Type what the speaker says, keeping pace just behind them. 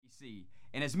TWBC.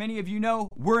 And as many of you know,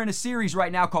 we're in a series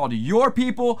right now called Your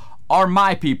People Are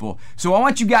My People. So I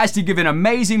want you guys to give an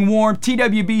amazing, warm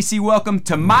TWBC welcome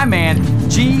to my man,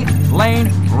 G.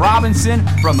 Lane Robinson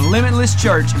from Limitless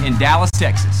Church in Dallas,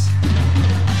 Texas.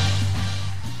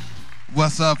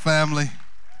 What's up, family?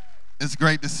 It's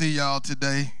great to see y'all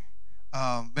today.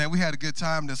 Man, we had a good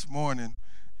time this morning.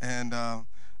 And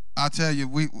I tell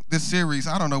you, this series,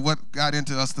 I don't know what got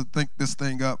into us to think this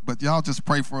thing up, but y'all just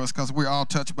pray for us because we're all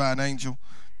touched by an angel.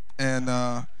 And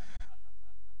I've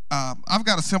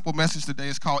got a simple message today.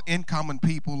 It's called In Common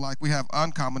People, like we have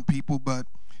uncommon people. But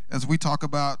as we talk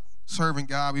about serving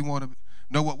God, we want to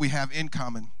know what we have in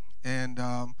common. And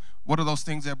what are those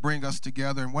things that bring us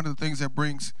together? And one of the things that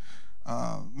brings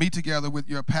me together with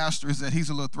your pastor is that he's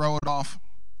a little throw it off,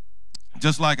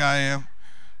 just like I am.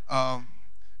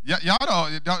 Y'all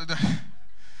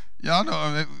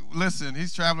know, listen,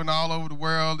 he's traveling all over the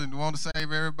world and want to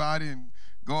save everybody and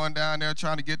going down there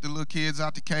trying to get the little kids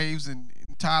out the caves in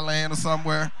Thailand or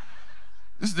somewhere.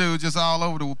 This dude just all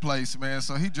over the place, man.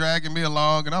 So he dragging me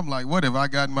along, and I'm like, what have I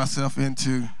gotten myself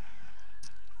into?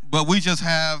 But we just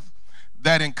have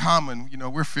that in common. You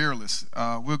know, we're fearless.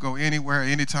 We'll go anywhere,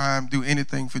 anytime, do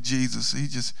anything for Jesus.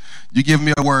 You give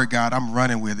me a word, God, I'm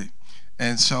running with it.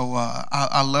 And so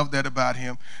I love that about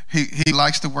him. He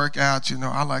likes to work out. You know,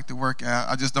 I like to work out.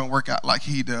 I just don't work out like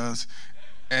he does.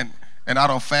 And I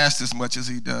don't fast as much as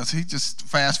he does. He just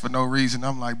fasts for no reason.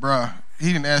 I'm like, bruh, he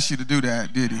didn't ask you to do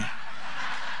that, did he?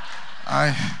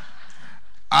 I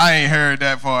ain't heard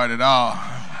that part at all.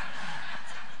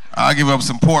 I'll give up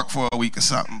some pork for a week or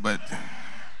something, but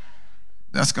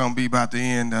that's going to be about the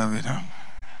end of it.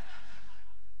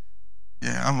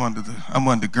 Yeah, I'm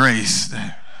under grace.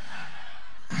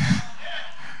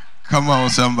 Come on,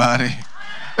 somebody.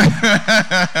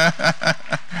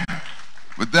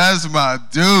 But that's my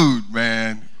dude,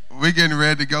 man. We're getting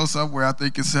ready to go somewhere, I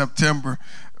think in September.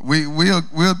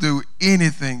 We'll do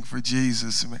anything for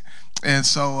Jesus, man. And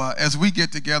so as we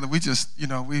get together, we just,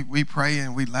 we pray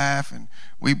and we laugh and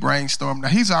we brainstorm. Now,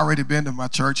 he's already been to my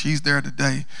church. He's there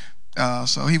today.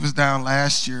 So he was down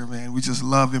last year, man. We just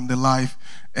love him to life.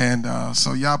 And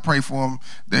so y'all pray for him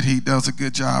that he does a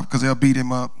good job because they'll beat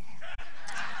him up.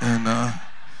 And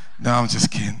no, I'm just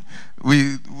kidding.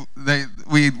 We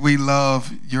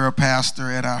love you're a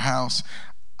pastor at our house.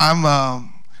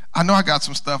 I know I got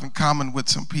some stuff in common with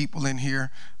some people in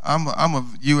here. I'm a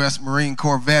U.S. Marine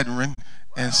Corps veteran,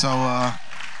 and so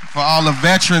for all the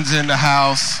veterans in the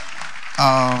house,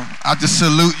 I just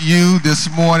salute you this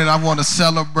morning. I want to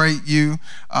celebrate you.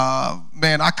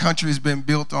 Man, our country has been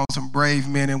built on some brave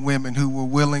men and women who were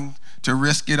willing to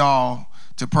risk it all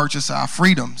to purchase our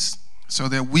freedoms so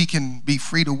that we can be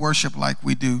free to worship like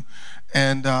we do.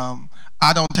 And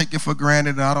I don't take it for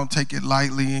granted, and I don't take it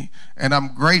lightly, and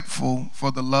I'm grateful for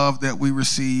the love that we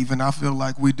receive, and I feel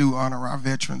like we do honor our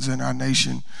veterans in our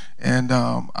nation. And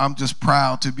I'm just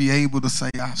proud to be able to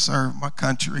say I serve my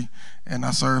country, and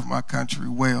I serve my country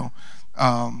well.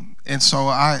 And so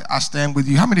I stand with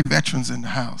you. How many veterans in the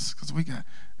house? Because we got,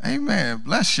 amen,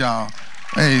 bless y'all.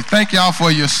 Hey, thank y'all for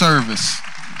your service.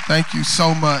 Thank you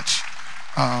so much.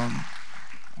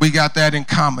 We got that in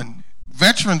common.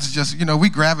 Veterans just, we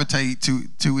gravitate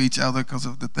to each other because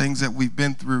of the things that we've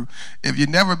been through. If you've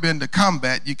never been to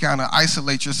combat, you kind of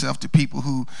isolate yourself to people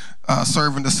who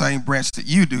serve in the same branch that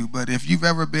you do. But if you've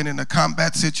ever been in a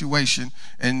combat situation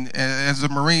and as a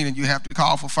Marine and you have to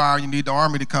call for fire, you need the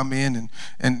Army to come in,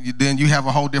 and then you have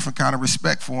a whole different kind of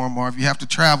respect for them. Or if you have to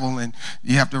travel and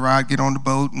you have to get on the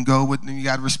boat and go with, and you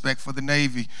got respect for the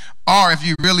Navy. Or if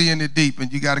you're really in it deep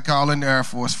and you got to call in the Air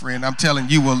Force, friend, I'm telling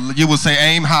you, you will say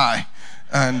aim high.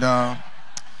 And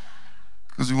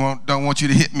because we don't want you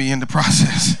to hit me in the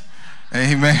process.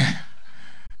 Amen.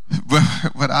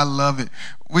 But I love it.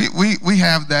 We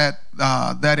have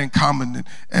that in common.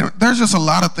 And there's just a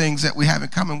lot of things that we have in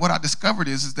common. What I discovered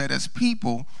is that as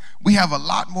people, we have a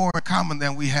lot more in common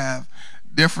than we have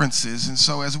differences. And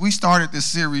so as we started this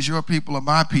series, Your People Are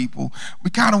My People, we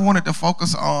kind of wanted to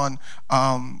focus on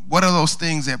what are those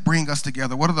things that bring us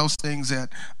together? What are those things that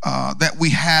we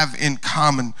have in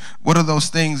common? What are those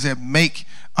things that make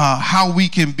how we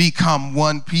can become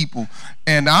one people?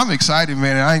 And I'm excited,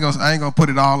 man. I ain't gonna put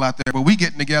it all out there, but we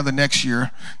getting together next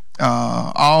year.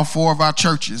 All four of our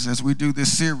churches, as we do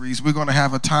this series, we're going to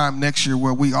have a time next year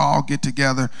where we all get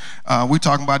together. We're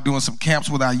talking about doing some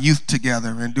camps with our youth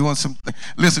together and doing something.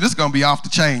 Listen, this is going to be off the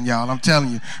chain, y'all. I'm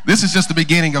telling you. This is just the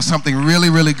beginning of something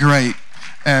really, really great.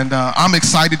 And I'm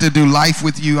excited to do life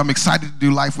with you. I'm excited to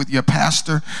do life with your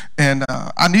pastor. And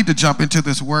I need to jump into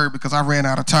this word because I ran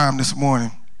out of time this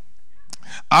morning.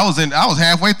 I was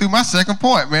halfway through my second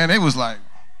point, man. It was like,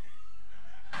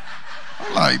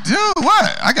 I'm like, dude,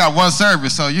 what? I got one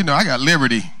service, so, you know, I got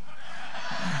liberty.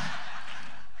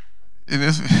 And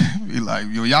it's be like,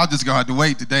 y'all just gonna have to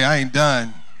wait today. I ain't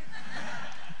done.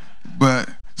 But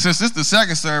since this is the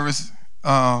second service,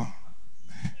 and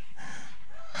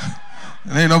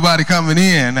ain't nobody coming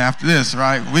in after this,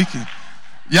 right? We can,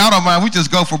 y'all don't mind, we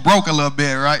just go for broke a little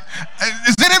bit, right?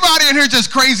 Is anybody in here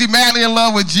just crazy, madly in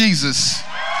love with Jesus?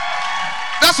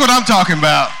 That's what I'm talking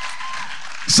about.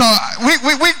 So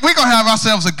we're gonna have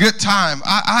ourselves a good time.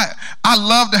 I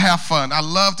love to have fun. I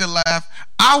love to laugh.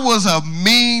 I was a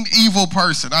mean, evil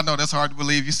person. I know that's hard to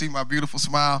believe. You see my beautiful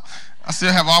smile. I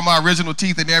still have all my original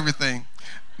teeth and everything.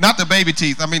 Not the baby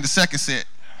teeth, I mean the second set.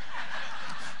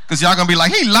 Because y'all gonna be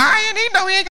like, he lying, he know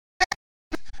he ain't.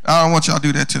 I don't want y'all to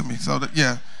do that to me. So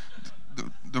yeah,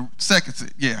 the second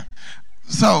set, yeah.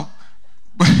 So,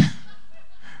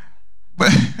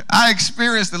 but I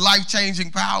experienced the life-changing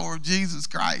power of Jesus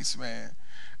Christ, man.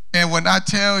 And when I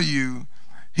tell you,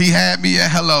 he had me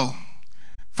at hello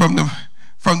from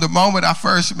the moment I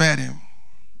first met him.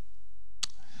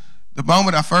 The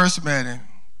moment I first met him,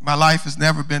 my life has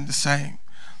never been the same.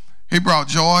 He brought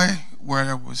joy where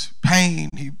there was pain.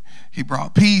 He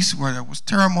brought peace where there was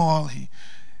turmoil.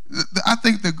 I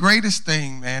think the greatest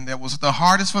thing, man, that was the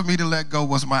hardest for me to let go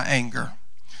was my anger.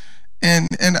 And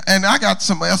I got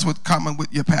something else with common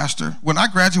with your pastor. When I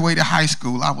graduated high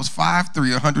school, I was 5'3",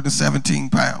 117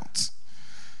 pounds.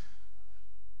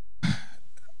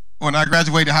 When I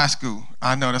graduated high school,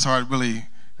 I know that's hard to believe.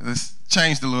 It's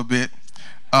changed a little bit.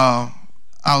 I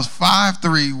was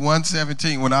 5'3",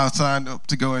 117 when I signed up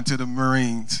to go into the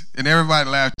Marines. And everybody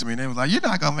laughed at me. They was like, you're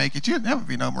not going to make it. You'll never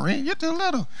be no Marine. You're too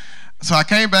little. So I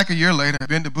came back a year later. I've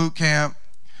been to boot camp,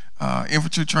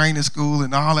 infantry training school,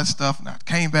 and all that stuff. And I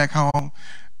came back home.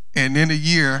 And in a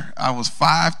year, I was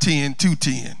 5'10",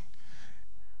 210.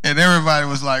 And everybody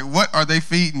was like, what are they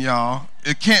feeding y'all?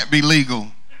 It can't be legal.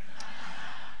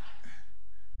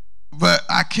 But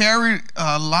I carried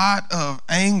a lot of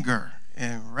anger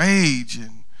and rage.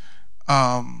 And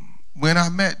when I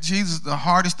met Jesus, the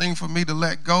hardest thing for me to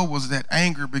let go was that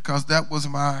anger, because that was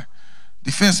my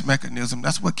defense mechanism.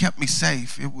 That's what kept me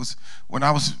safe. It was when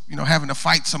I was, having to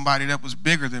fight somebody that was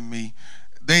bigger than me.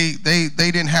 They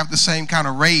didn't have the same kind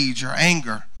of rage or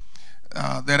anger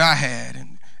that I had.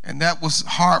 And that was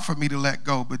hard for me to let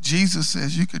go. But Jesus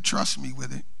says you could trust me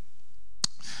with it.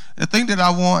 The thing that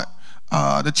I want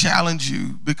to challenge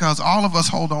you, because all of us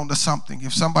hold on to something.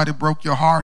 If somebody broke your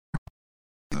heart,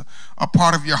 a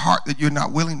part of your heart that you're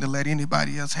not willing to let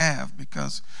anybody else have,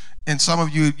 because and some of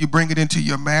you bring it into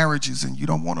your marriages and you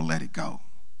don't want to let it go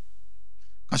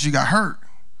because you got hurt.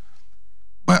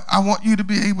 But I want you to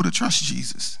be able to trust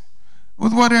Jesus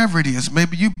with whatever it is.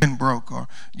 Maybe you've been broke or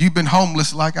you've been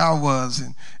homeless like I was,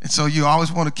 and so you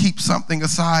always want to keep something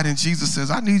aside, and Jesus says,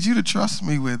 I need you to trust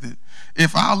me with it.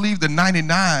 If I'll leave the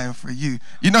 99 for you.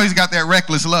 He's got that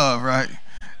reckless love, right?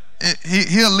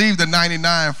 He'll leave the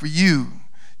 99 for you.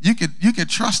 You could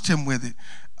trust him with it.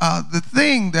 The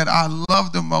thing that I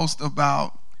love the most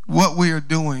about what we are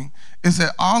doing is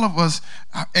that all of us,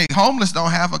 homeless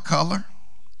don't have a color.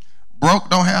 Broke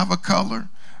don't have a color.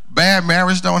 Bad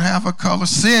marriage don't have a color.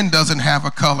 Sin doesn't have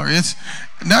a color. It's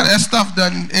none of that stuff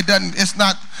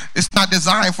it's not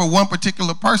designed for one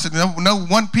particular person. No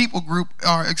one people group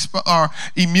are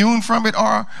immune from it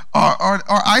or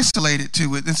isolated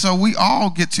to it. And so we all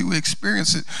get to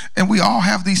experience it, and we all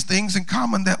have these things in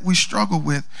common that we struggle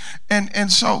with.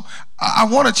 And so I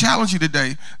want to challenge you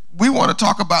today. We want to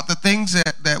talk about the things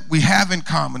that we have in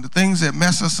common, the things that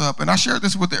mess us up. And I shared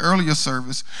this with the earlier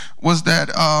service, was that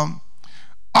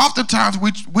oftentimes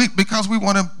because we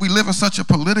live in such a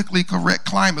politically correct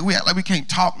climate, we act like we can't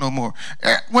talk no more.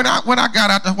 When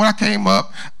I came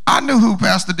up, I knew who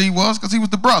Pastor D was because he was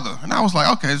the brother, and I was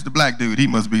like, okay, it's the black dude. He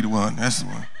must be the one. That's the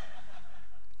one.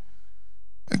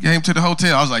 I came to the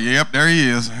hotel. I was like, yep, there he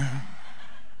is.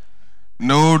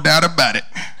 No doubt about it.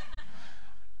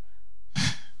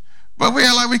 But we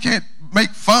act like we can't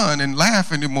make fun and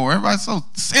laugh anymore. Everybody's so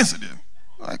sensitive.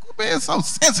 Like, we're being so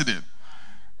sensitive.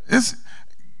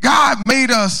 God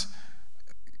made us,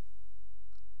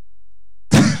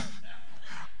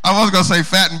 I was going to say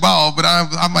fat and bald, but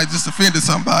I might just offended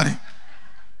somebody.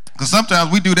 Because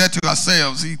sometimes we do that to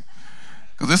ourselves.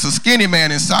 Because there's a skinny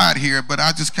man inside here, but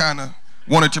I just kind of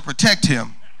wanted to protect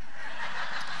him.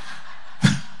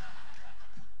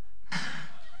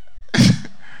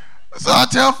 So I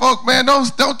tell folk, man,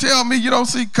 don't tell me you don't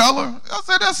see color. I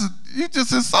said, you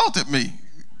just insulted me.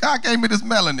 God gave me this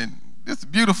melanin, this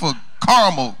beautiful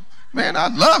caramel. Man, I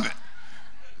love it.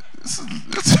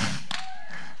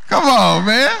 Come on,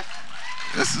 man.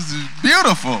 This is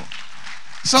beautiful.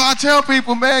 So I tell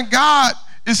people, man, God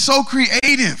is so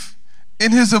creative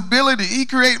in his ability. He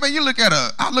created, man, you look at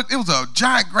it was a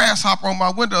giant grasshopper on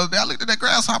my window. I looked at that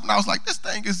grasshopper and I was like, this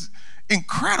thing is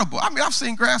incredible. I mean, I've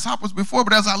seen grasshoppers before,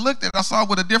 but as I looked at it, I saw it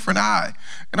with a different eye.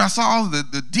 And I saw all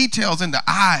the details in the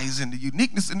eyes and the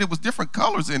uniqueness, and there was different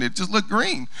colors in it. It just looked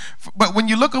green. But when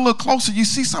you look a little closer, you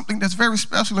see something that's very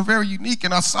special and very unique.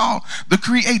 And I saw the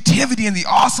creativity and the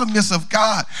awesomeness of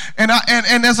God. And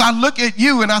as I look at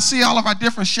you and I see all of our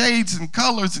different shades and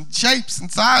colors and shapes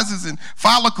and sizes and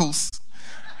follicles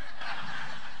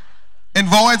and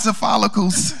voids of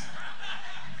follicles.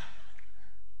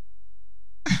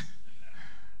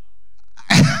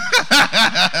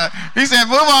 He said,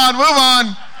 move on, move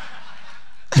on.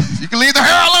 You can leave the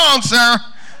hair alone, sir.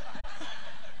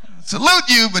 Salute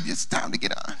you, but it's time to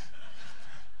get on.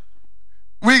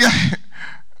 We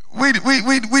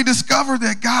discovered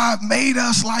that God made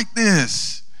us like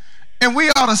this. And we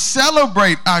ought to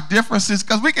celebrate our differences,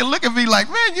 because we can look at me like,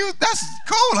 man, that's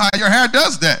cool how your hair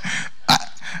does that.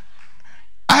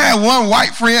 I had one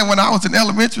white friend when I was in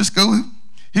elementary school.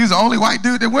 He was the only white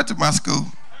dude that went to my school.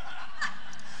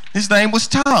 His name was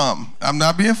Tom. I'm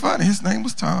not being funny. His name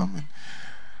was Tom.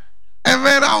 And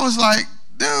man, I was like,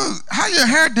 dude, how your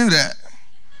hair do that?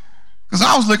 Because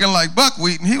I was looking like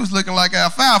buckwheat and he was looking like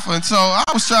alfalfa. And so I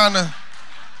was trying to,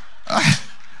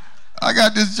 I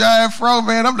got this giant fro,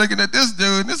 man. I'm looking at this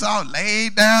dude and it's all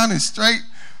laid down and straight.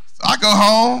 So I go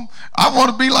home. I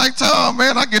want to be like Tom,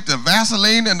 man. I get the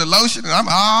Vaseline and the lotion and I'm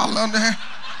all on there.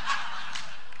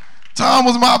 Tom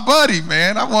was my buddy,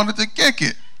 man. I wanted to kick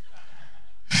it.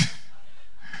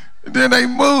 And then they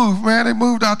moved, man. They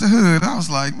moved out the hood. I was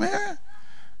like, man,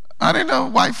 I didn't know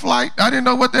white flight. I didn't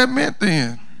know what that meant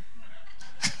then.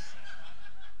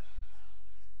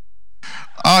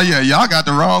 Oh, yeah, y'all got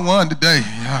the wrong one today.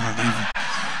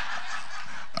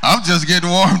 I'm just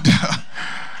getting warmed up.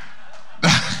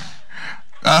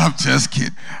 I'm just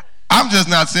kidding. I'm just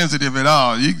not sensitive at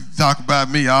all. You can talk about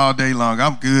me all day long.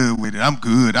 I'm good with it. I'm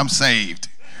good. I'm saved.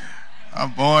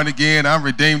 I'm born again. I'm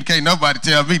redeemed. Can't nobody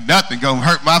tell me nothing gonna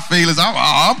hurt my feelings.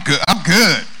 I'm good. I'm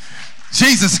good.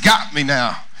 Jesus got me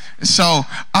now. So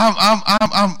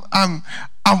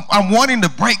I'm wanting to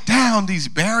break down these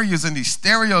barriers and these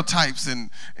stereotypes and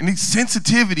these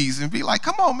sensitivities and be like,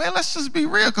 come on, man, let's just be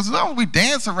real. Because as long as we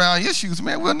dance around issues,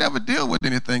 man, we'll never deal with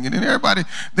anything. And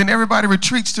then everybody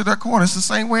retreats to their corner. It's the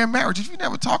same way in marriage. If you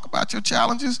never talk about your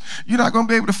challenges, you're not going to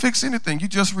be able to fix anything. You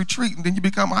just retreat and then you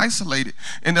become isolated.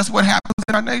 And that's what happens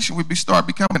in our nation. We start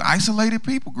becoming isolated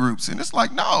people groups. And it's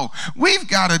like, no, we've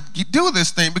got to do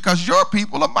this thing because your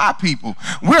people are my people.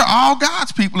 We're all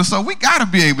God's people. And so we got to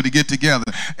be able to get together.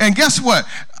 And guess what?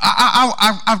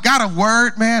 I've got a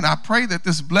word, man. I pray that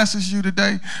this blesses you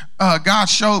today. God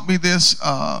showed me this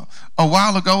a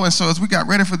while ago, and so as we got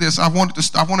ready for this, I wanted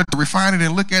to refine it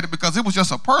and look at it because it was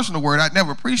just a personal word. I'd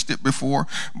never preached it before,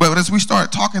 but as we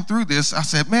started talking through this, I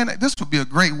said, man, this would be a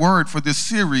great word for this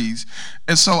series.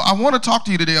 And so I want to talk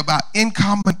to you today about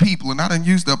uncommon people, and I done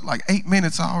used up like 8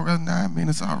 minutes already, 9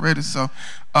 minutes already, so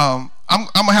I'm going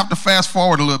to have to fast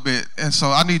forward a little bit, and so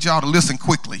I need y'all to listen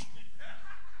quickly.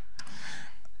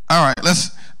 All right,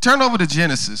 let's turn over to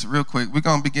Genesis real quick. We're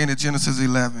going to begin at Genesis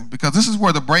 11 because this is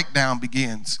where the breakdown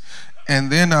begins. And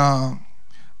then I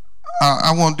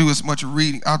won't do as much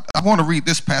reading. I want to read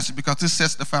this passage because this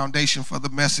sets the foundation for the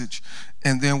message.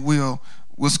 And then we'll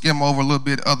skim over a little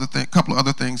bit, couple of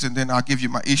other things, and then I'll give you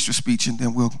my Easter speech, and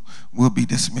then we'll be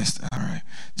dismissed. All right.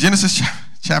 Genesis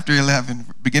chapter 11,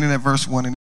 beginning at verse 1.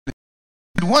 And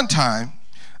at one time,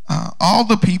 all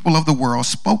the people of the world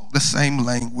spoke the same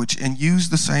language and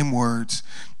used the same words.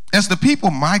 As the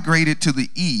people migrated to the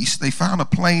east, they found a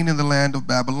plain in the land of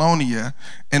Babylonia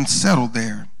and settled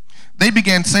there. They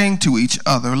began saying to each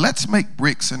other, let's make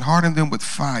bricks and harden them with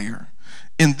fire.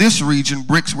 In this region,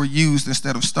 bricks were used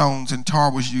instead of stones, and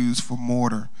tar was used for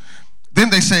mortar. Then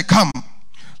they said, come,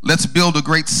 let's build a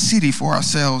great city for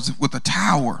ourselves with a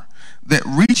tower that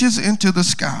reaches into the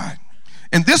sky.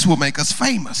 And this will make us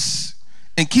famous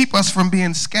and keep us from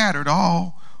being scattered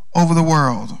all over the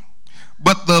world.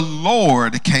 But the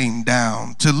Lord came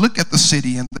down to look at the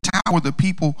city and the tower the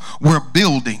people were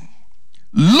building.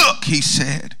 Look, he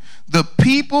said, the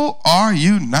people are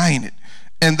united,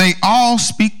 and they all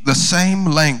speak the same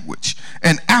language.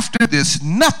 And after this,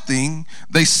 nothing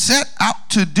they set out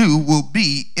to do will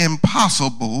be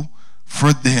impossible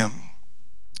for them.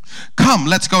 Come,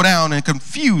 let's go down and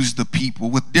confuse the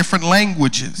people with different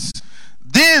languages.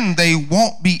 Then they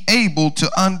won't be able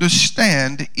to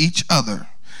understand each other.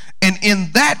 And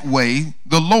in that way,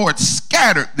 the Lord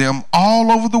scattered them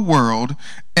all over the world,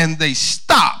 and they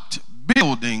stopped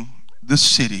building the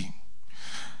city.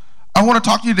 I want to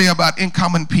talk to you today about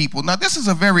uncommon people. Now, this is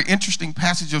a very interesting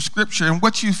passage of Scripture, and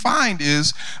what you find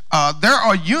is there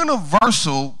are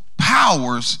universal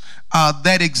powers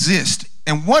that exist,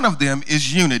 and one of them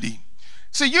is unity.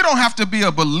 See, you don't have to be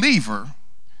a believer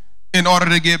in order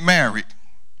to get married,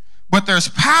 but there's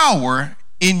power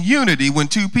in unity. When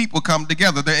two people come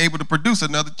together, they're able to produce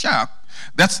another child.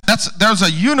 There's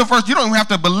a universe. You don't even have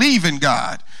to believe in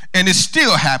God, and it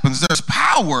still happens. There's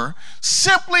power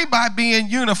simply by being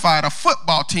unified. A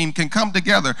football team can come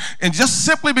together, and just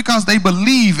simply because they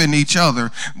believe in each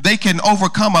other, they can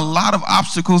overcome a lot of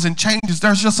obstacles and changes.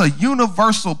 There's just a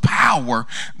universal power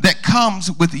that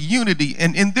comes with unity.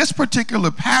 And in this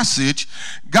particular passage,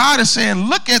 God is saying,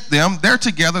 look at them. They're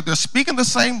together. They're speaking the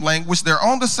same language. They're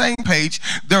on the same page.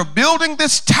 They're building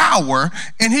this tower,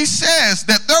 and he says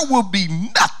that there will be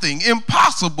nothing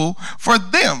impossible for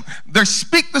them. They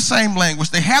speak the same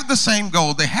language. They have the same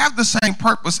goal. They have the same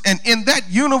purpose. And in that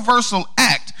universal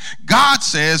act, God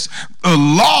says the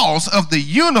laws of the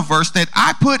universe that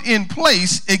I put in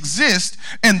place exist,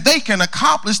 and they can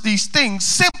accomplish these things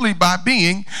simply by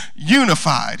being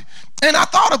unified. And I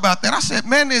thought about that. I said,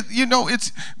 man,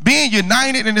 it's being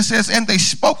united, and it says, and they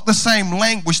spoke the same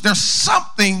language. There's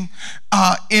something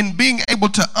in being able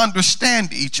to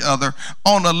understand each other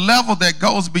on a level that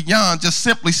goes beyond just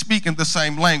simply speaking the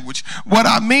same language. What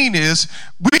I mean is,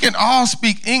 we can all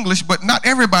speak English, but not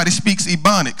everybody speaks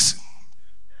Ebonics.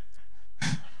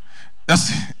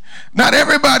 Not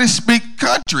everybody speaks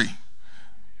country.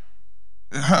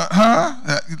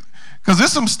 Because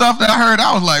there's some stuff that I heard,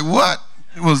 I was like, what?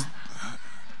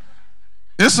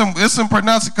 It's some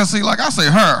pronunciation, because see, like I say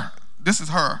her, this is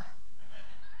her.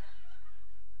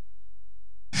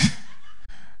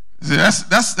 See,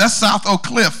 that's South Oak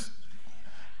Cliff.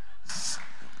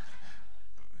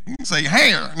 You can say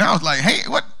hair. Now it's like, hey,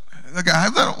 what?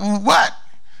 What?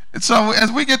 And so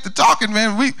as we get to talking,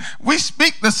 man, we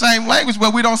speak the same language,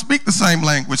 but we don't speak the same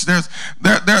language. There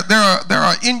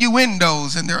are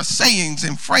innuendos, and there are sayings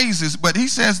and phrases, but he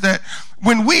says that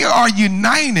when we are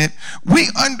united, we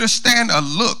understand a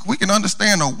look. We can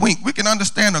understand a wink. We can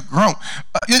understand a groan.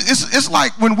 It's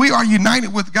like when we are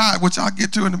united with God, which I'll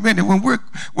get to in a minute.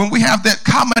 When we have that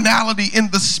commonality in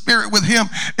the spirit with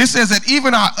Him, it says that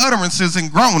even our utterances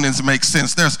and groanings make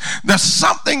sense. There's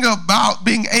something about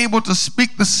being able to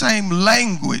speak the same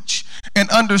language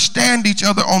and understand each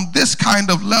other on this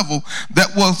kind of level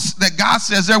that God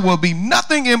says there will be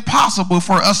nothing impossible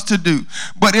for us to do.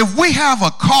 But if we have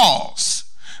a cause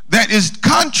that is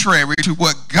contrary to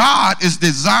what God is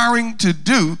desiring to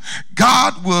do,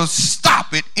 God will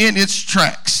stop it in its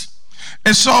tracks.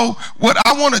 And so what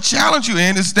I want to challenge you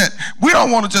in is that we don't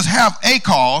want to just have a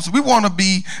cause. We want to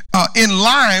be in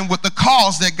line with the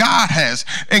cause that God has.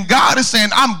 And God is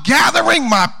saying, I'm gathering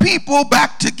my people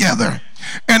back together.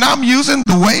 And I'm using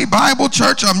the Way Bible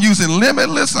Church. I'm using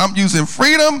Limitless. I'm using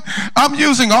Freedom. I'm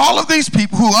using all of these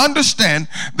people who understand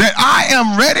that I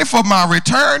am ready for my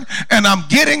return, and I'm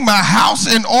getting my house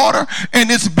in order. And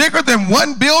it's bigger than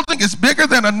one building. It's bigger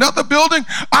than another building.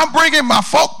 I'm bringing my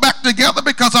folk back together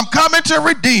because I'm coming to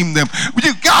redeem them.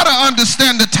 You got to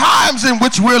understand the times in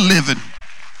which we're living.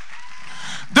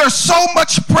 There's so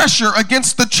much pressure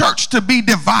against the church to be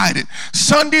divided.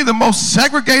 Sunday, the most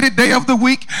segregated day of the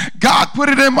week, God put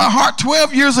it in my heart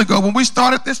 12 years ago when we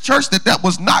started this church that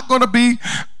was not going to be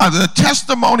the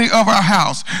testimony of our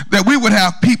house, that we would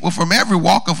have people from every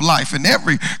walk of life and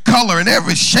every color and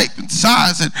every shape and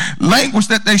size and language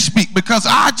that they speak, because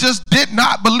I just did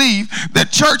not believe that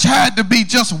church had to be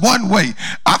just one way.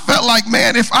 I felt like,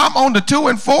 man, if I'm on the 2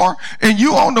 and 4 and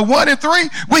you on the 1 and 3,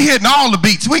 we hitting all the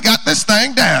beats. We got this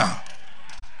thing down.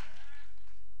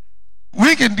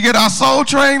 We can get our Soul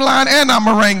Train line and our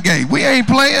merengue. We ain't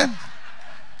playing.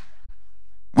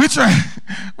 We're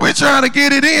trying to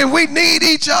get it in. We need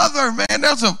each other, man.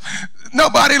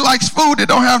 Nobody likes food that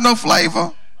don't have no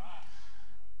flavor.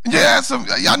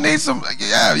 Y'all need some,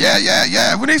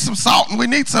 yeah. We need some salt and we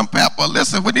need some pepper.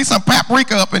 Listen, we need some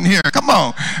paprika up in here. Come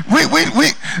on.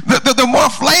 The more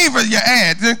flavor you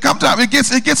add, then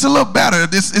it gets a little better.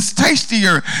 It's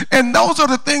tastier. And those are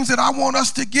the things that I want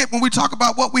us to get when we talk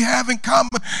about what we have in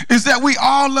common, is that we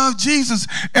all love Jesus,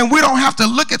 and we don't have to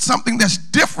look at something that's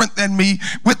different than me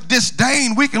with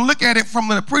disdain. We can look at it from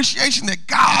the appreciation that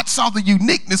God saw the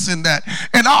uniqueness in that.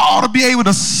 And I ought to be able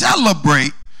to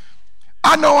celebrate.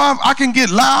 I know I can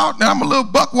get loud, and I'm a little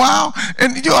buck wild,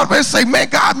 and you ought to say, man,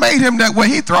 God made him that way.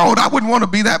 He throwed. I wouldn't want to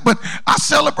be that, but I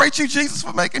celebrate you, Jesus,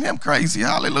 for making him crazy.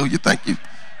 Hallelujah. Thank you.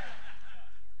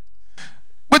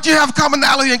 But you have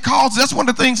commonality and cause. That's one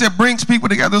of the things that brings people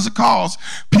together, is a cause.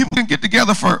 People can get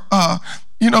together for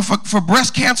You know, for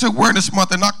Breast Cancer Awareness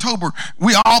Month in October,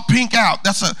 we all pink out.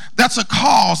 That's a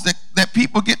cause that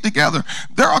people get together.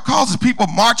 There are causes, people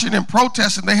marching and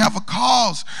protesting, they have a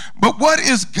cause. But what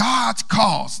is God's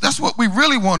cause? That's what we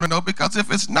really want to know, because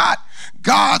if it's not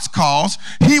God's cause,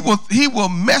 he will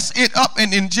mess it up.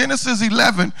 And in Genesis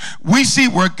 11, we see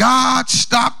where God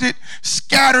stopped it,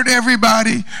 scattered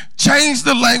everybody, changed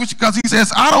the language, because he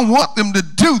says, I don't want them to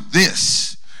do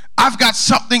this. I've got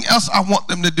something else I want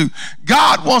them to do.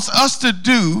 God wants us to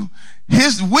do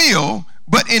his will,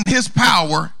 but in his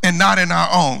power and not in our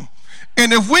own.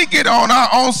 And if we get on our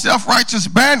own self-righteous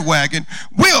bandwagon,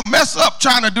 we'll mess up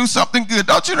trying to do something good.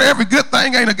 Don't you know every good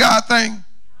thing ain't a God thing?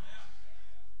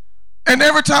 And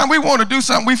every time we want to do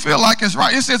something we feel like it's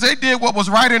right, it says they did what was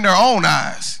right in their own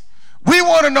eyes. We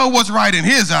want to know what's right in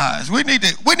his eyes. We need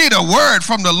a word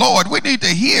from the Lord. We need to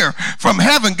hear from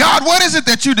heaven. God, what is it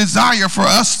that you desire for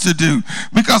us to do?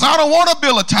 Because I don't want to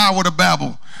build a tower to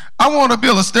Babel. I want to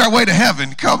build a stairway to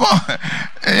heaven. Come on.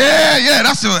 Yeah,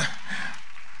 that's it.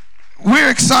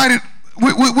 We're excited.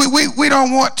 We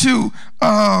don't want to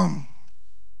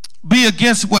be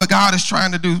against what God is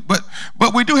trying to do,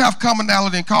 but we do have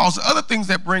commonality in cause. Other things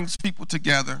that brings people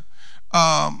together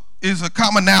is a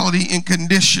commonality in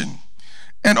condition.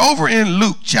 And over in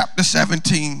Luke chapter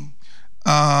 17,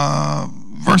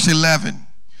 verse 11,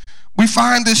 we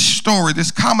find this story, this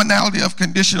commonality of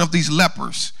condition of these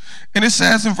lepers. And it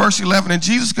says in verse 11, and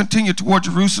Jesus continued toward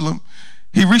Jerusalem.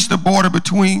 He reached the border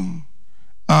between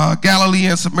Galilee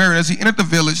and Samaria. As he entered the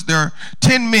village, there are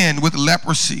 10 men with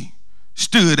leprosy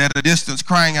stood at a distance,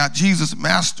 crying out, Jesus,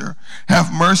 Master,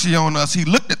 have mercy on us. He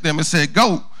looked at them and said,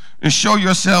 go and show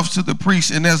yourselves to the priests.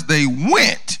 And as they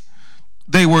went,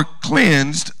 they were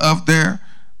cleansed of their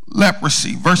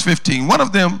leprosy. Verse 15, one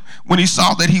of them, when he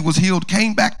saw that he was healed,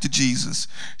 came back to Jesus,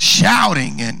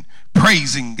 shouting and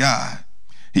praising God.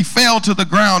 He fell to the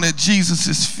ground at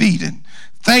Jesus' feet and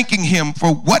thanking him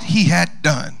for what he had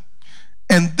done.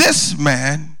 And this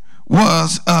man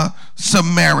was a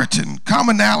Samaritan.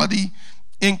 Commonality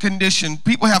in condition.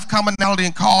 People have commonality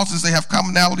in causes. They have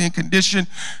commonality in condition.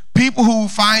 People who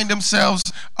find themselves,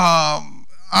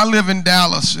 I live in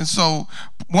Dallas, and so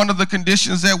one of the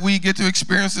conditions that we get to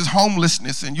experience is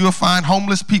homelessness, and you'll find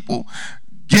homeless people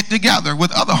get together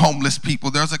with other homeless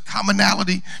people. There's a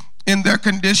commonality in their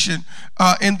condition.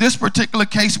 In this particular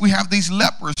case, we have these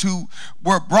lepers who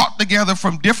were brought together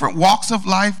from different walks of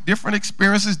life, different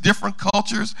experiences, different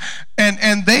cultures,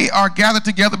 and they are gathered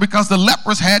together because the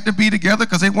lepers had to be together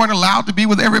because they weren't allowed to be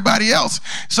with everybody else.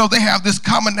 So they have this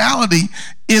commonality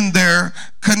in their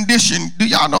condition. Do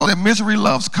y'all know that misery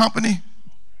loves company?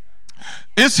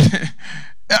 It's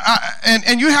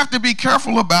and you have to be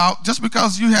careful about, just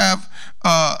because you have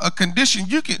a condition,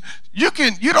 you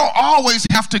don't always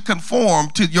have to conform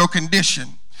to your condition,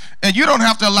 and you don't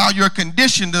have to allow your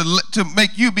condition to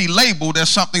make you be labeled as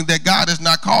something that God has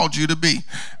not called you to be.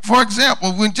 For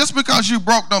example, just because you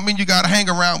broke don't mean you got to hang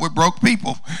around with broke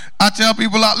people. I tell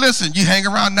people, listen, you hang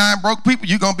around 9 broke people,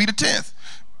 you're gonna be the 10th.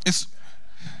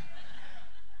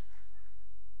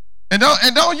 And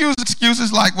don't use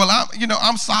excuses like, well,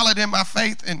 I'm solid in my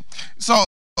faith, and so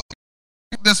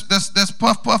that's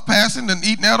puff passing and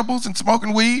eating edibles and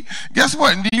smoking weed. Guess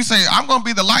what? And you say, I'm going to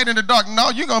be the light in the dark. No,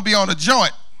 you're going to be on a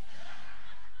joint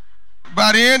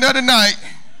by the end of the night,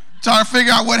 trying to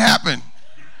figure out what happened.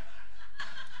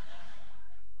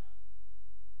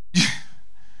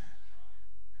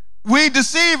 We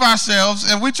deceive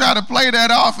ourselves and we try to play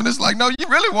that off, and it's like, no, you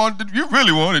really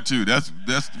wanted to. That's.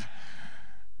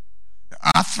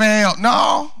 I failed.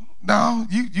 No,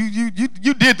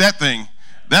 you did that thing.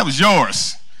 That was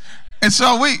yours. And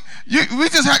so we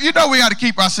just have, we got to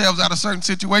keep ourselves out of certain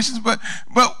situations, but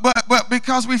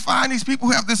because we find these people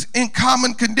who have this in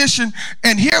common condition,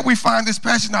 and here we find this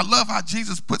passion. I love how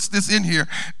Jesus puts this in here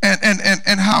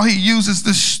and how he uses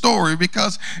this story,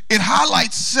 because it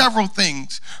highlights several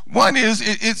things. One is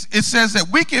it says that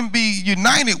we can be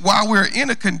united while we're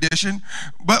in a condition,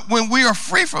 but when we are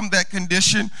free from that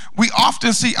condition, we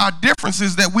often see our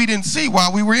differences that we didn't see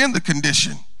while we were in the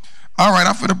condition. All right,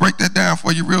 I'm going to break that down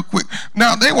for you real quick.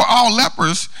 Now, they were all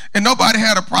lepers, and nobody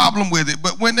had a problem with it.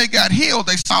 But when they got healed,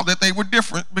 they saw that they were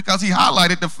different, because he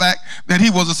highlighted the fact that he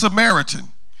was a Samaritan.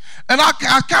 And I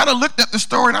kind of looked at the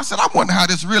story, and I said, I wonder how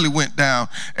this really went down.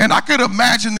 And I could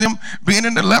imagine them being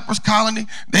in the lepers colony.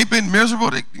 They've been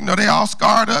miserable. They all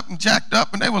scarred up and jacked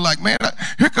up, and they were like, man,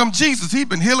 here come Jesus. He's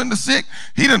been healing the sick.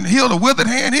 He done healed a withered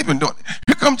hand. He been doing it.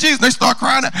 Here come Jesus. They start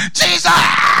crying out, Jesus,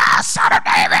 son of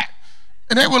David.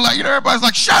 And they were like, everybody's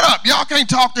like, shut up. Y'all can't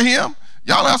talk to him.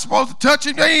 Y'all not supposed to touch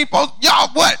him. They ain't supposed, y'all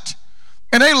what?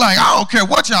 And they like, I don't care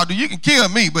what y'all do. You can kill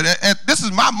me, but this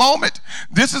is my moment.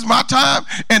 This is my time.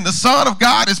 And the Son of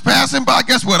God is passing by.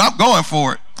 Guess what? I'm going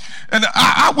for it. And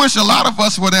I wish a lot of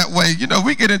us were that way. You know,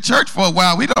 we get in church for a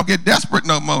while. We don't get desperate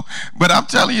no more. But I'm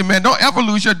telling you, man, don't ever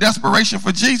lose your desperation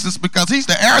for Jesus, because he's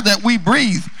the air that we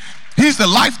breathe. He's the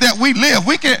life that we live.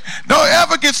 Don't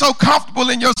ever get so comfortable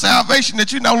in your salvation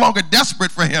that you're no longer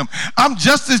desperate for him. I'm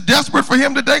just as desperate for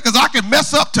him today because I can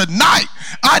mess up tonight.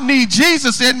 I need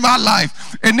Jesus in my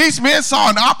life. And these men saw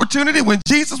an opportunity when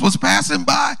Jesus was passing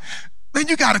by. Then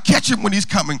you got to catch him when he's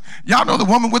coming. Y'all know the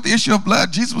woman with the issue of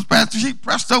blood. Jesus was passing. She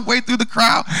pressed her way through the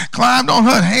crowd, climbed on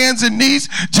her hands and knees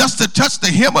just to touch the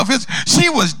hem of his. She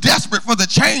was desperate for the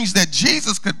change that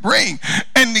Jesus could bring.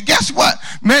 And guess what?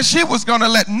 Man, she was going to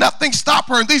let nothing stop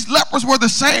her. And these lepers were the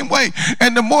same way.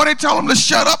 And the more they told them to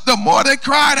shut up, the more they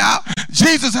cried out,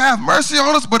 Jesus, have mercy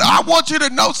on us. But I want you to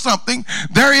know something.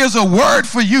 There is a word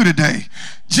for you today.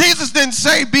 Jesus didn't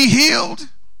say be healed.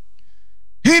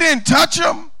 He didn't touch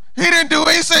them. He didn't do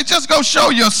it. He said, just go show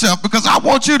yourself, because I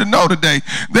want you to know today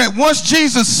that once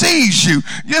Jesus sees you,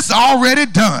 it's already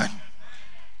done.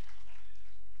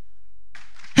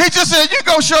 He just said,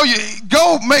 go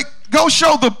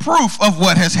show the proof of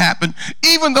what has happened,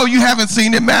 even though you haven't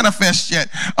seen it manifest yet.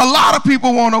 A lot of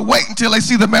people want to wait until they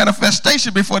see the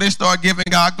manifestation before they start giving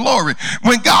God glory.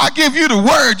 When God gives you the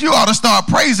word, you ought to start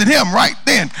praising him right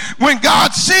then. When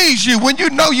God sees you, when you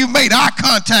know you made eye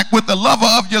contact with the lover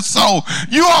of your soul,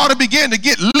 you ought to begin to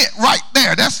get lit right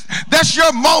there. That's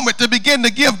your moment to begin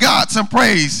to give God some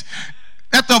praise.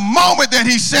 At the moment that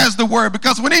he says the word,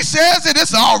 because when he says it,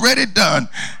 it's already done.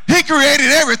 He created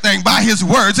everything by his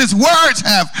words. His words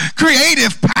have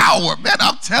creative power. Man,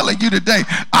 I'm telling you today,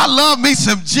 I love me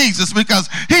some Jesus, because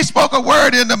he spoke a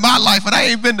word into my life and I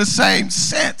ain't been the same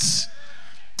since.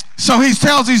 So he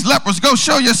tells these lepers, go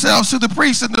show yourselves to the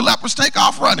priest, and the lepers take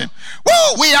off running.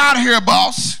 Woo, we out of here,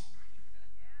 boss.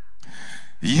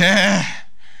 Yeah.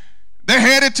 They're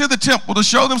headed to the temple to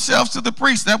show themselves to the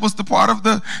priest. That was the part of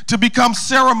to become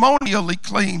ceremonially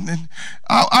clean. And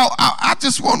I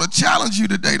just want to challenge you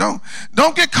today.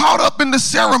 Don't get caught up in the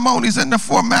ceremonies and the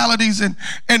formalities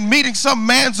and meeting some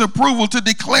man's approval to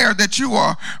declare that you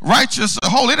are righteous or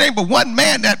holy. It ain't but one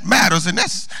man that matters, and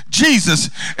that's Jesus.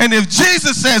 And if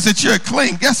Jesus says that you're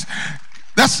clean,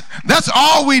 that's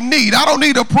all we need. I don't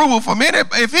need approval from any.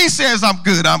 If he says I'm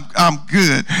good, I'm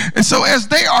good. And so as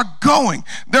they are going,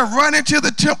 they're running to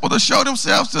the temple to show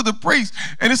themselves to the priest.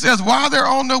 And it says while they're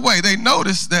on their way, they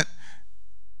notice that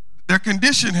their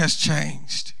condition has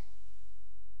changed.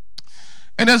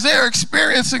 And as they're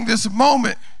experiencing this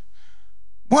moment,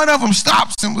 one of them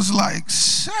stops and was like,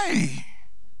 say,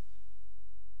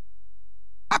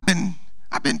 I've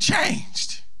been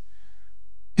changed.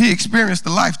 He experienced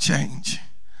the life change.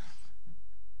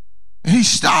 And he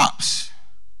stops.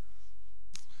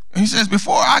 And he says,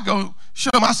 before I go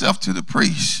show myself to the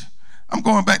priest, I'm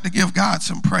going back to give God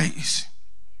some praise.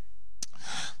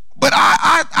 But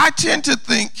I tend to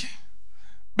think,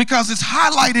 because it's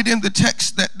highlighted in the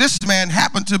text that this man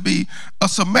happened to be a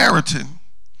Samaritan,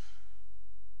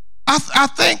 I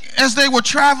think as they were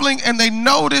traveling and they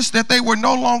noticed that they were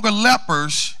no longer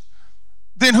lepers,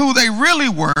 then who they really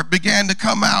were began to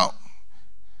come out.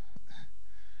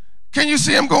 Can you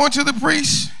see him going to the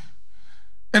priest?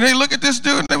 And they look at this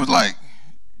dude and they was like,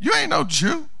 you ain't no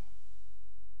Jew.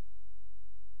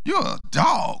 You're a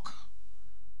dog.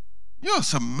 You're a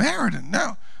Samaritan.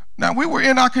 Now we were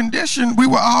in our condition. We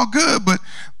were all good. But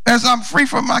as I'm free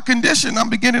from my condition, I'm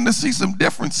beginning to see some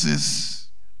differences.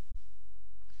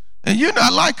 And you're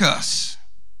not like us.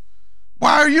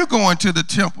 Why are you going to the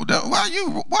temple?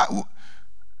 Why?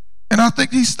 And I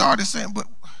think he started saying, but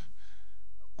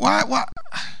why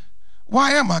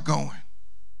am I going?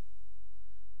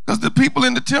 Because the people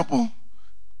in the temple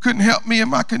couldn't help me in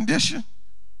my condition.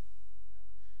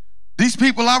 These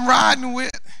people I'm riding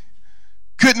with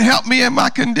couldn't help me in my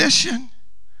condition.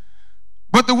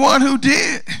 But the one who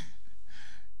did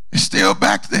is still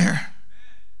back there.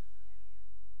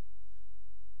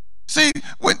 See,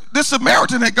 when this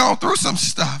Samaritan had gone through some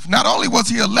stuff, not only was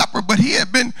he a leper, but he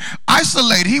had been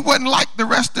isolated. He wasn't like the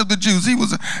rest of the Jews.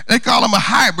 They call him a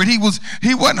hybrid. He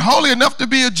wasn't holy enough to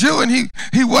be a Jew, and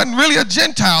he wasn't really a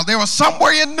Gentile. They were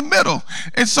somewhere in the middle.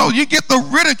 And so you get the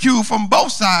ridicule from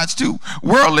both sides, too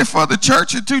worldly for the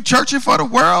church and too churchy for the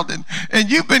world.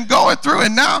 And you've been going through,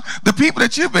 and now the people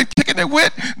that you've been kicking it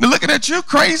with, they're looking at you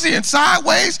crazy and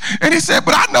sideways. And he said,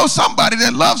 but I know somebody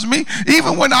that loves me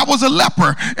even when I was a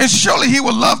leper. And surely he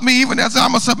will love me even as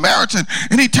I'm a Samaritan.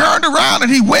 And he turned around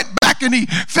and he went back back and he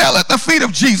fell at the feet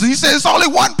of Jesus. He said, it's only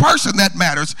one person that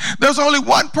matters. There's only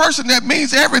one person that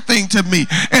means everything to me,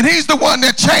 and he's the one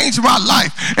that changed my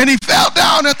life. And he fell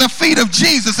down at the feet of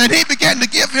Jesus, and he began to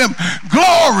give him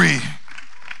glory.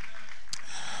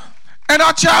 And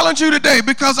I challenge you today,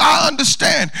 because I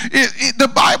understand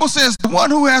the Bible says the one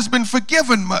who has been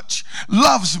forgiven much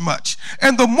loves much.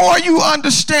 And the more you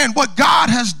understand what God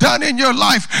has done in your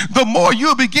life, the more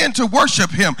you'll begin to worship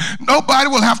him. Nobody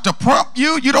will have to prompt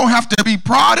you. You don't have to be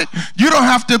prodded. You don't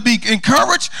have to be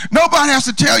encouraged. Nobody has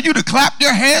to tell you to clap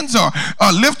your hands or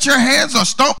lift your hands or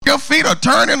stomp your feet or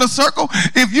turn in a circle.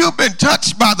 If you've been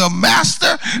touched by the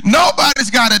master, nobody's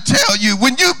got to tell you.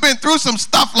 When you've been through some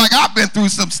stuff like I've been through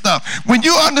some stuff, when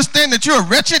you understand that you're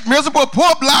wretched, miserable,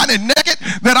 poor, blind, and naked,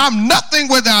 that I'm nothing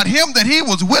without him, that he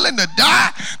was willing to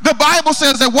die. The Bible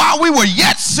says that while we were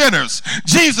yet sinners,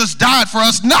 Jesus died for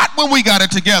us, not when we got it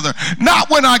together,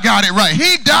 not when I got it right.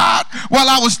 He died while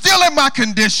I was still in my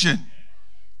condition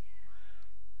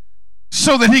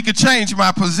so that he could change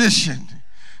my position.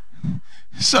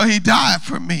 So he died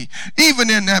for me, even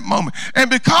in that moment.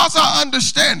 And because I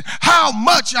understand how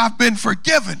much I've been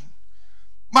forgiven,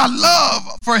 my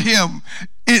love for him,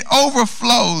 it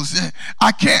overflows.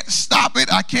 I can't stop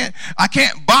it. I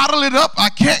can't bottle it up. I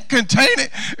can't contain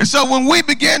it. And so when we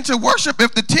begin to worship,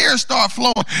 if the tears start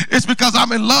flowing, it's because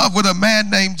I'm in love with a man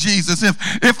named Jesus.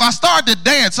 If I start to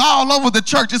dance all over the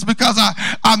church, it's because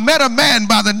I met a man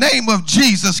by the name of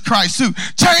Jesus Christ who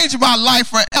changed my life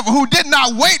forever, who did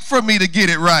not wait for me to get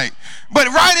it right. But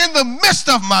right in the midst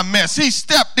of my mess, he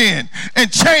stepped in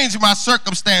and changed my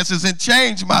circumstances and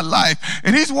changed my life.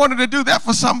 And he's wanted to do that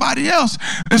for somebody else.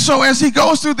 And so as he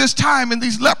goes through this time, and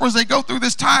these lepers, they go through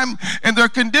this time and their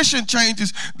condition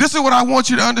changes, this is what I want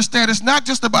you to understand. It's not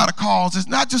just about a cause. It's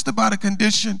not just about a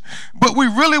condition. But we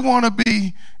really want to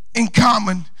be in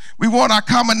common. We want our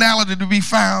commonality to be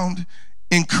found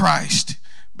in Christ,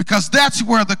 because that's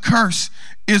where the curse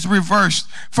is reversed.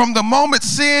 From the moment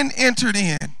sin entered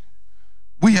in,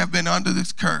 we have been under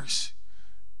this curse.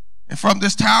 And from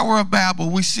this Tower of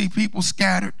Babel, we see people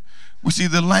scattered. We see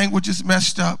the languages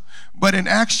messed up. But in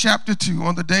Acts chapter 2,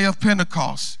 on the day of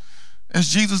Pentecost, as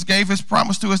Jesus gave his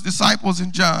promise to his disciples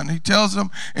in John, he tells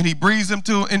them, and he breathes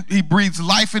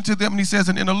life into them, and he says,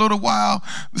 and in a little while,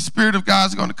 the Spirit of God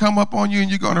is going to come up on you,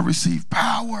 and you're going to receive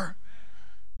power.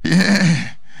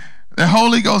 Yeah. The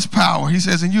Holy Ghost power. He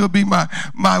says, and you'll be my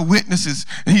witnesses.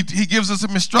 And he gives us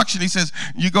some instruction. He says,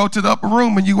 you go to the upper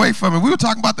room and you wait for me. We were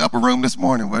talking about the upper room this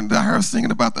morning when I heard us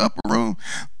singing about the upper room.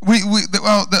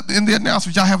 In the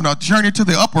announcement, y'all having a journey to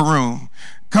the upper room.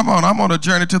 Come on, I'm on a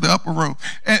journey to the upper room.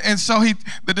 And so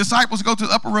the disciples go to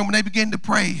the upper room and they begin to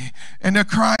pray. And they're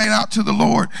crying out to the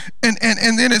Lord. And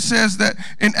then it says that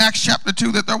in Acts chapter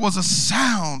 2 that there was a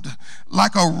sound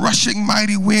like a rushing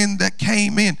mighty wind that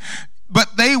came in.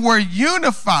 But they were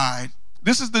unified.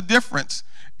 This is the difference.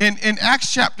 In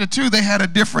Acts chapter 2, they had a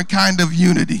different kind of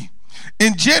unity.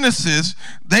 In Genesis,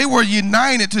 they were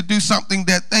united to do something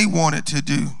that they wanted to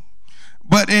do.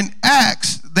 But in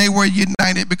Acts, they were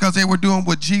united because they were doing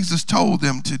what Jesus told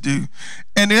them to do.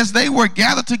 And as they were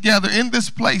gathered together in this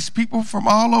place, people from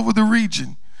all over the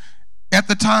region, at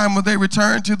the time when they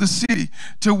returned to the city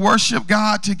to worship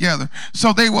God together.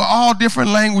 So they were all different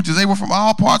languages. They were from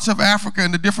all parts of Africa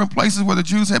and the different places where the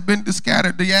Jews had been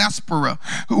scattered. Diaspora,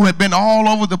 who had been all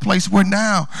over the place, were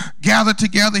now gathered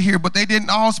together here, but they didn't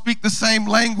all speak the same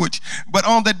language. But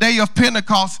on the day of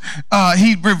Pentecost,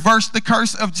 he reversed the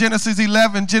curse of Genesis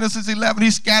 11. Genesis 11,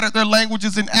 he scattered their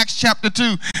languages. In Acts chapter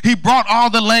 2, he brought all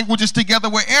the languages together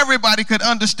where everybody could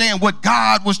understand what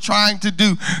God was trying to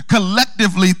do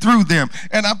collectively through them.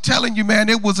 And I'm telling you, man,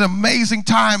 it was an amazing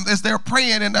time as they're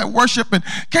praying and they're worshiping.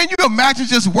 Can you imagine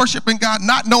just worshiping God,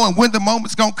 not knowing when the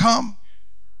moment's going to come?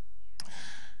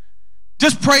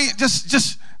 Just pray.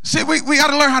 Just see, we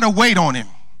got to learn how to wait on him.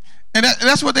 And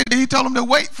that's what they did. He told them to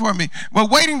wait for me.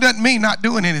 But waiting doesn't mean not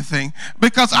doing anything,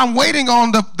 because I'm waiting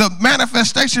on the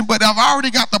manifestation, but I've already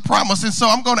got the promise. And so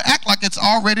I'm going to act like it's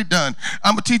already done.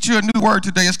 I'm going to teach you a new word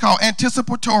today. It's called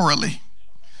anticipatorily.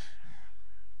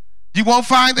 You won't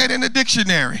find that in the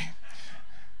dictionary.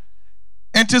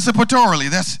 Anticipatorily.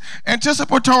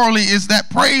 Anticipatorily is that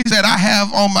praise that I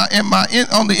have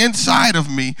on the inside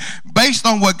of me, based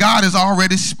on what God has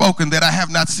already spoken that I have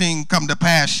not seen come to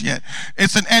pass yet.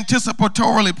 It's an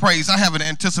anticipatorily praise. I have an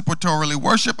anticipatorily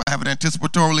worship. I have an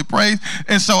anticipatorily praise.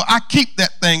 And so I keep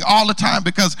that thing all the time,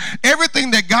 because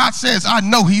everything that God says, I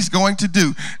know he's going to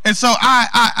do. And so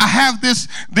I have this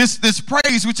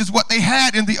praise, which is what they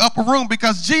had in the upper room,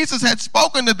 because Jesus had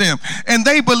spoken to them and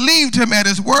they believed him at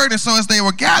his word. And so as they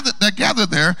were gathered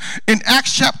there in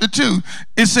Acts chapter 2,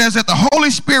 it says that the Holy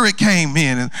Spirit came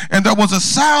in, and there was a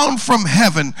sound from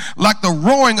heaven like the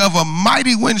roaring of a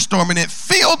mighty windstorm, and it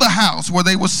filled the house where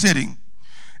they were sitting.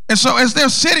 And so as they're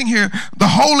sitting here, the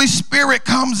Holy Spirit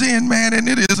comes in, man, and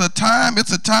it is a time,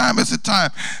 it's a time.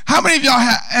 How many of y'all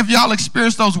have y'all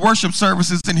experienced those worship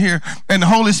services in here, and the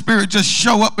Holy Spirit just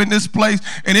show up in this place,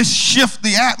 and it shifts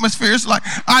the atmosphere? It's like,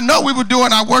 I know we were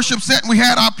doing our worship set, and we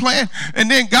had our plan, and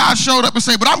then God showed up and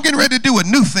said, but I'm getting ready to do a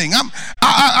new thing.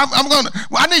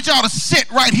 I need y'all to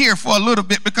sit right here for a little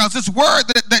bit, because this word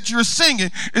that you're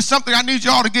singing is something I need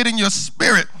y'all to get in your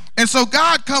spirit. And so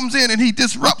God comes in and he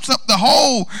disrupts up the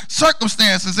whole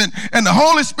circumstances, and the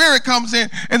Holy Spirit comes in,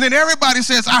 and then everybody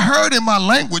says, I heard in my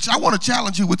language. I want to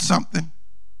challenge you with something.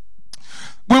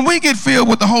 When we get filled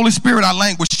with the Holy Spirit, our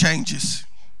language changes.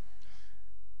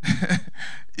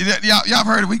 Y'all have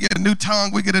heard it. We get a new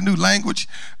tongue, we get a new language.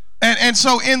 And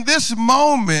so in this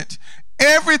moment,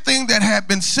 everything that had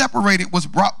been separated was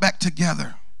brought back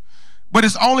together. But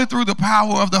it's only through the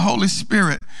power of the Holy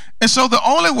Spirit. And so the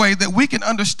only way that we can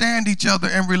understand each other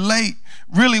and relate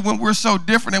really when we're so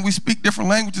different and we speak different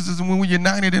languages is when we're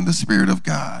united in the Spirit of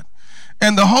God.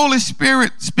 And the Holy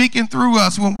Spirit speaking through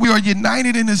us, when we are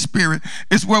united in His Spirit,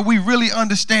 is where we really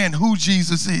understand who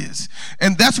Jesus is.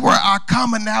 And that's where our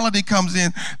commonality comes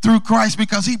in through Christ,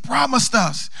 because He promised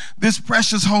us this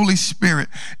precious Holy Spirit.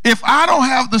 If I don't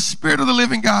have the Spirit of the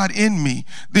living God in me,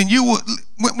 then you will,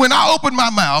 when I open my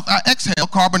mouth, I exhale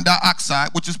carbon dioxide,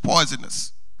 which is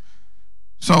poisonous.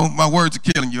 So my words are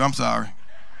killing you. I'm sorry.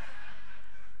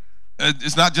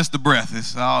 It's not just the breath.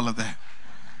 It's all of that.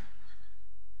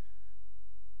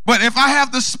 But if I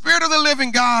have the Spirit of the living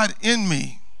God in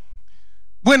me,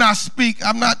 when I speak,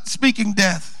 I'm not speaking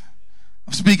death.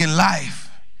 I'm speaking life.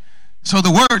 So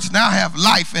the words now have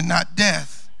life and not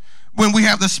death when we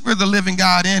have the Spirit of the living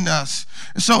God in us.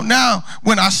 And so now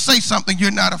when I say something,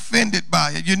 you're not offended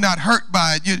by it. You're not hurt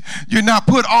by it. You're not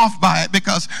put off by it,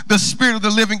 because the Spirit of the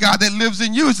living God that lives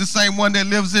in you is the same one that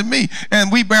lives in me.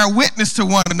 And we bear witness to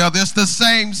one another. It's the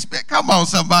same Spirit. Come on,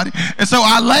 somebody. And so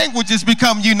our languages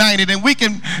become united, and we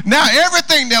can now,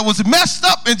 everything that was messed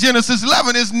up in Genesis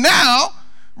 11 is now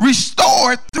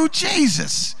restored through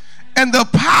Jesus and the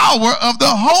power of the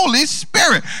Holy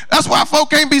Spirit. That's why folk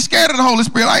can't be scared of the Holy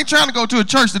Spirit. I ain't trying to go to a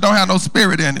church that don't have no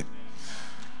Spirit in it.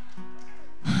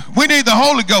 We need the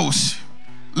Holy Ghost.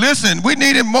 Listen, we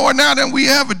need it more now than we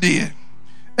ever did.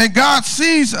 And God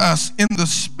sees us in the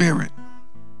Spirit.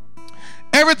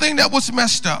 Everything that was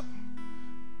messed up,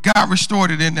 God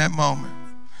restored it in that moment.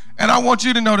 And I want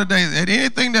you to know today that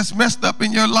anything that's messed up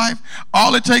in your life,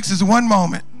 all it takes is one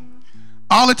moment.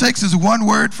 All it takes is one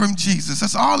word from Jesus.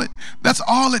 That's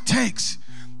all it takes.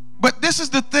 But this is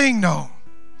the thing, though.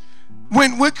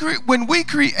 When we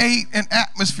create an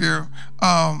atmosphere,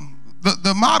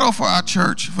 the motto for our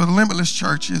church, for the Limitless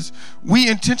Church, is we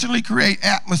intentionally create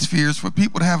atmospheres for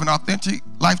people to have an authentic,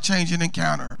 life-changing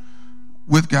encounter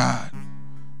with God.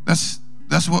 That's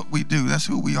what we do. That's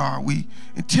who we are. We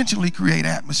intentionally create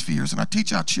atmospheres. And I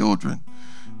teach our children,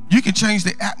 you can change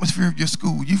the atmosphere of your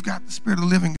school. You've got the Spirit of the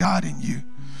living God in you.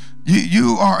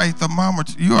 You are a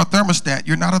thermometer. You are a thermostat.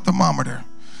 You're not a thermometer.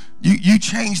 You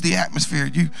change the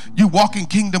atmosphere. You walk in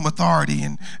kingdom authority.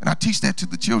 And I teach that to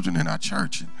the children in our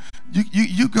church.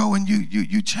 You go and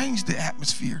you change the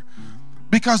atmosphere,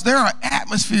 because there are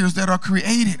atmospheres that are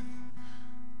created.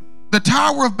 The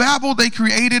Tower of Babel, they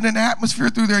created an atmosphere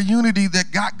through their unity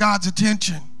that got God's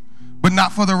attention, but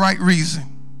not for the right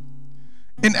reason.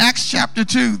 In Acts chapter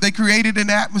 2, they created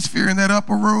an atmosphere in that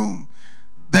upper room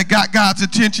that got God's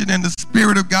attention, and the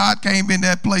Spirit of God came in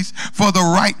that place for the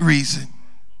right reason.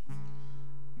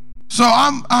 So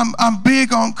I'm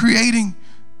big on creating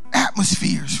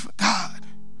atmospheres for God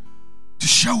to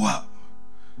show up.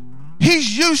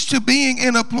 He's used to being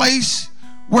in a place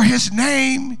where His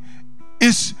name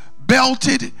is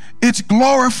belted, it's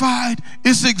glorified,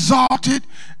 it's exalted,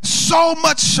 so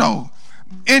much so.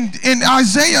 In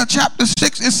Isaiah chapter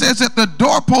 6, it says that the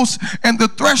doorposts and the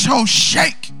threshold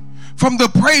shake from the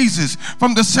praises,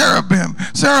 from the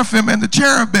seraphim and the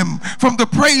cherubim, from the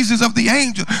praises of the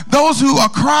angel. Those who are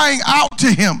crying out to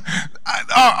Him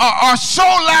are so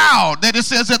loud that it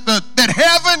says that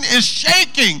heaven is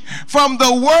shaking from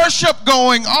the worship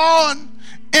going on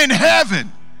in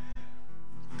heaven.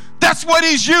 That's what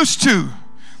He's used to.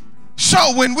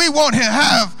 So when we want to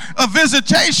have a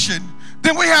visitation,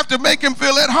 then we have to make Him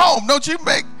feel at home. Won't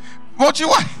you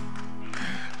what?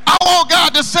 I want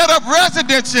God to set up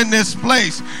residence in this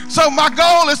place. So my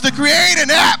goal is to create an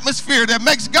atmosphere that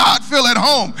makes God feel at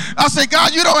home. I say,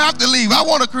 God, you don't have to leave. I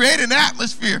want to create an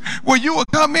atmosphere where you will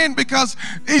come in, because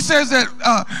he says that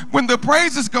when the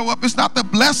praises go up, it's not the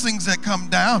blessings that come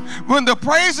down. When the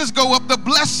praises go up, the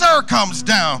blesser comes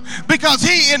down, because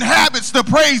he inhabits the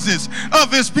praises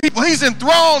of his people. He's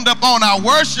enthroned upon our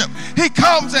worship. He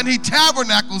comes and he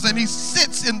tabernacles and he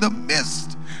sits in the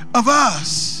midst of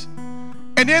us.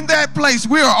 And in that place,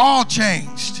 we are all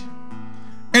changed.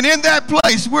 And in that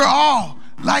place, we're all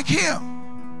like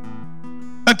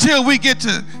him. Until we get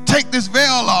to take this veil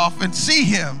off and see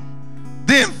him,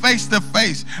 then face to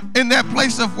face. In that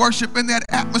place of worship, in that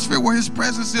atmosphere where his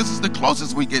presence is the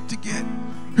closest we get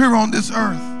here on this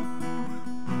earth.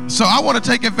 So I want to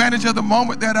take advantage of the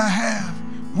moment that I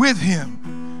have with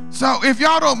him. So if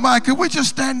y'all don't mind, could we just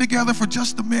stand together for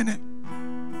just a minute?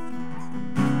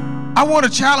 I want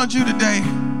to challenge you today.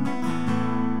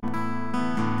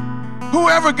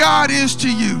 Whoever God is to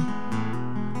you,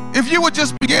 if you would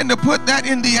just begin to put that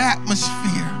in the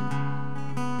atmosphere.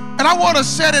 And I want to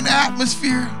set an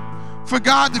atmosphere for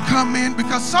God to come in,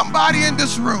 because somebody in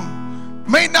this room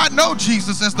may not know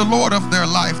Jesus as the Lord of their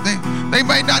life. They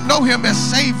may not know him as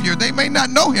Savior. They may not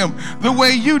know him the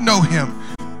way you know him.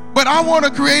 But I want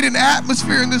to create an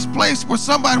atmosphere in this place where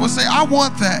somebody will say, I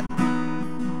want that.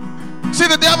 See,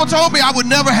 the devil told me I would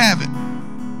never have it.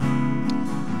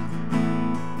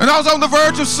 And I was on the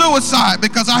verge of suicide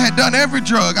because I had done every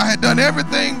drug. I had done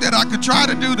everything that I could try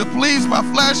to do to please my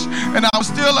flesh, and I was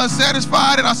still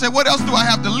unsatisfied. And I said, what else do I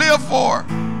have to live for?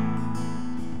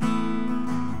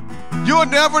 You'll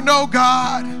never know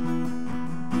God.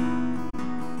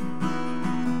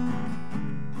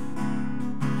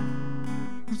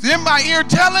 He's in my ear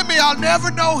telling me I'll never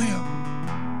know him.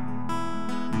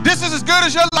 This is as good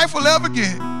as your life will ever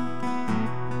get.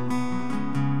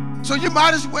 So you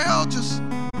might as well just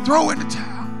throw in the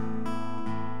towel.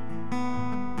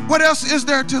 What else is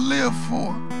there to live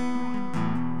for?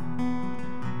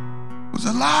 It was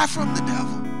a lie from the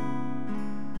devil.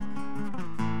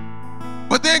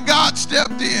 But then God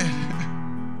stepped in.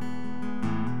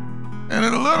 And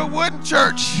in a little wooden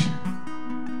church,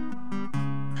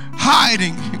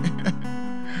 hiding,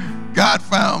 God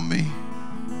found me.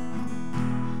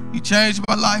 He changed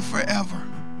my life forever.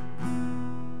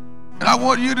 And I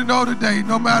want you to know today,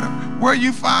 no matter where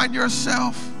you find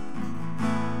yourself,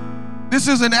 this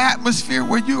is an atmosphere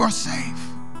where you are safe.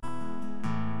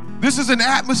 This is an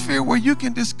atmosphere where you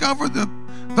can discover the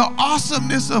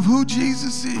awesomeness of who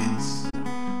Jesus is.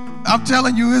 I'm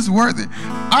telling you, it's worth it.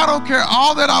 I don't care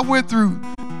all that I went through,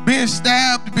 being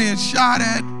stabbed, being shot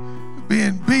at,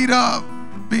 being beat up,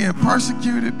 being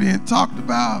persecuted, being talked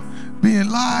about, being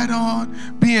lied on,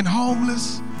 being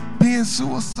homeless, being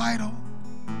suicidal.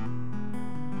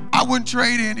 I wouldn't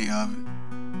trade any of it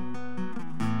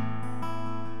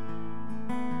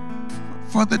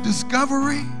for the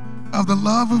discovery of the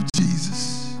love of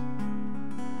Jesus.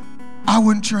 I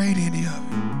wouldn't trade any of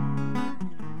it,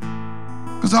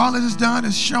 because all it has done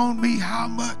is shown me how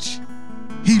much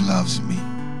he loves me.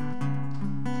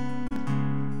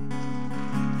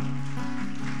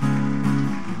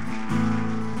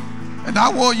 And I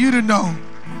want you to know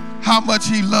how much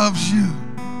he loves you.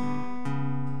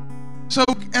 So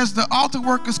as the altar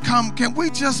workers come, can we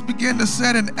just begin to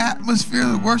set an atmosphere?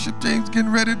 The worship team's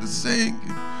getting ready to sing.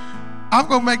 I'm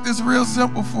going to make this real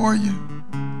simple for you.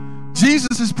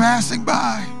 Jesus is passing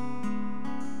by.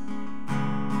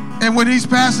 And when he's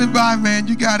passing by, man,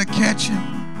 you got to catch him.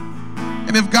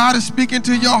 And if God is speaking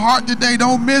to your heart today,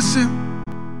 don't miss him.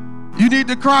 You need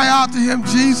to cry out to him,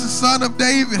 Jesus, Son of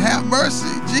David, have mercy.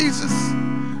 Jesus,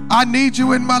 I need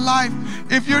you in my life.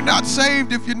 If you're not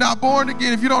saved, if you're not born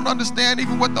again, if you don't understand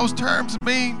even what those terms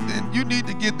mean, then you need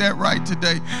to get that right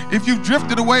today. If you've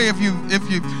drifted away, if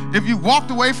you walked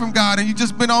away from God and you've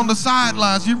just been on the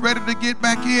sidelines, you're ready to get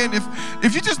back in.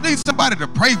 If you just need somebody to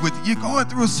pray with you, you're going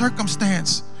through a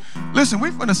circumstance. Listen,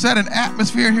 we're going to set an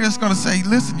atmosphere here that's going to say,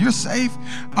 listen, you're safe.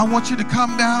 I want you to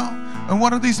come down. And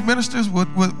one of these ministers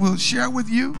will share with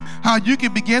you how you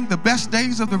can begin the best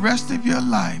days of the rest of your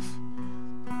life.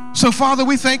 So, Father,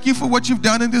 we thank you for what you've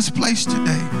done in this place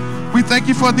today. We thank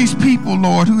you for these people,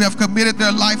 Lord, who have committed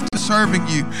their life to serving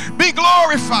you. Be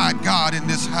glorified, God, in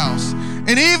this house.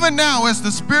 And even now, as the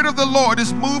Spirit of the Lord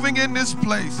is moving in this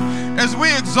place, as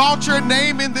we exalt your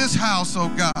name in this house, oh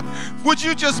God, would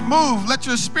you just move? Let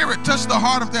your Spirit touch the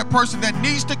heart of that person that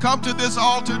needs to come to this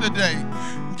altar today.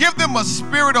 Give them a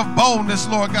spirit of boldness,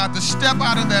 Lord God, to step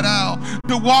out in that aisle,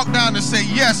 to walk down and say,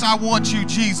 yes, I want you,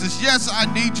 Jesus. Yes, I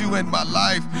need you in my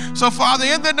life. So, Father,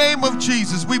 in the name of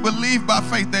Jesus, we believe by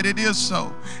faith that it is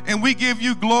so. And we give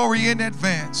you glory in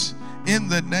advance. In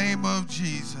the name of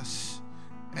Jesus.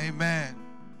 Amen.